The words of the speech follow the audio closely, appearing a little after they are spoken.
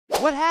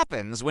What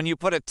happens when you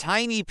put a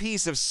tiny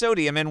piece of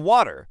sodium in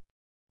water?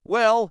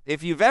 Well,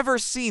 if you've ever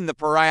seen the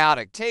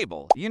periodic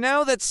table, you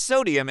know that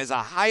sodium is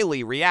a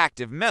highly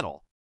reactive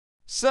metal.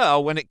 So,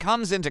 when it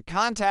comes into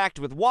contact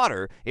with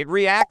water, it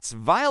reacts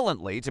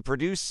violently to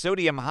produce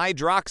sodium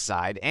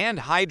hydroxide and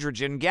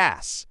hydrogen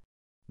gas.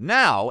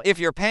 Now, if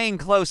you're paying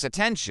close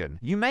attention,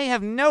 you may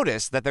have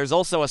noticed that there's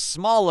also a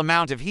small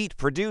amount of heat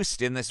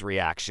produced in this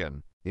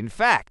reaction. In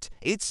fact,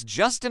 it's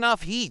just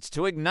enough heat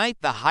to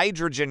ignite the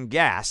hydrogen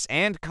gas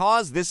and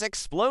cause this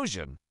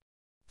explosion.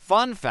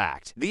 Fun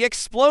fact, the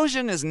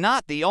explosion is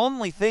not the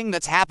only thing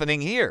that's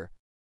happening here.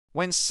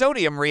 When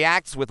sodium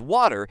reacts with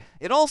water,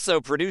 it also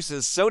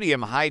produces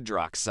sodium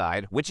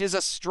hydroxide, which is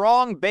a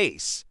strong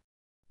base.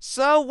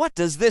 So what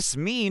does this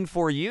mean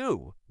for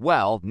you?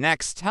 Well,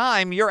 next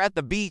time you're at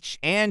the beach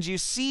and you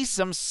see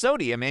some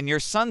sodium in your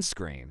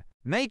sunscreen,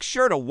 make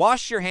sure to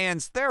wash your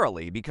hands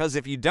thoroughly, because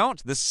if you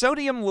don't, the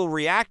sodium will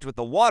react with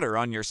the water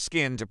on your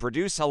skin to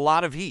produce a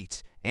lot of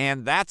heat,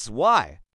 and that's why.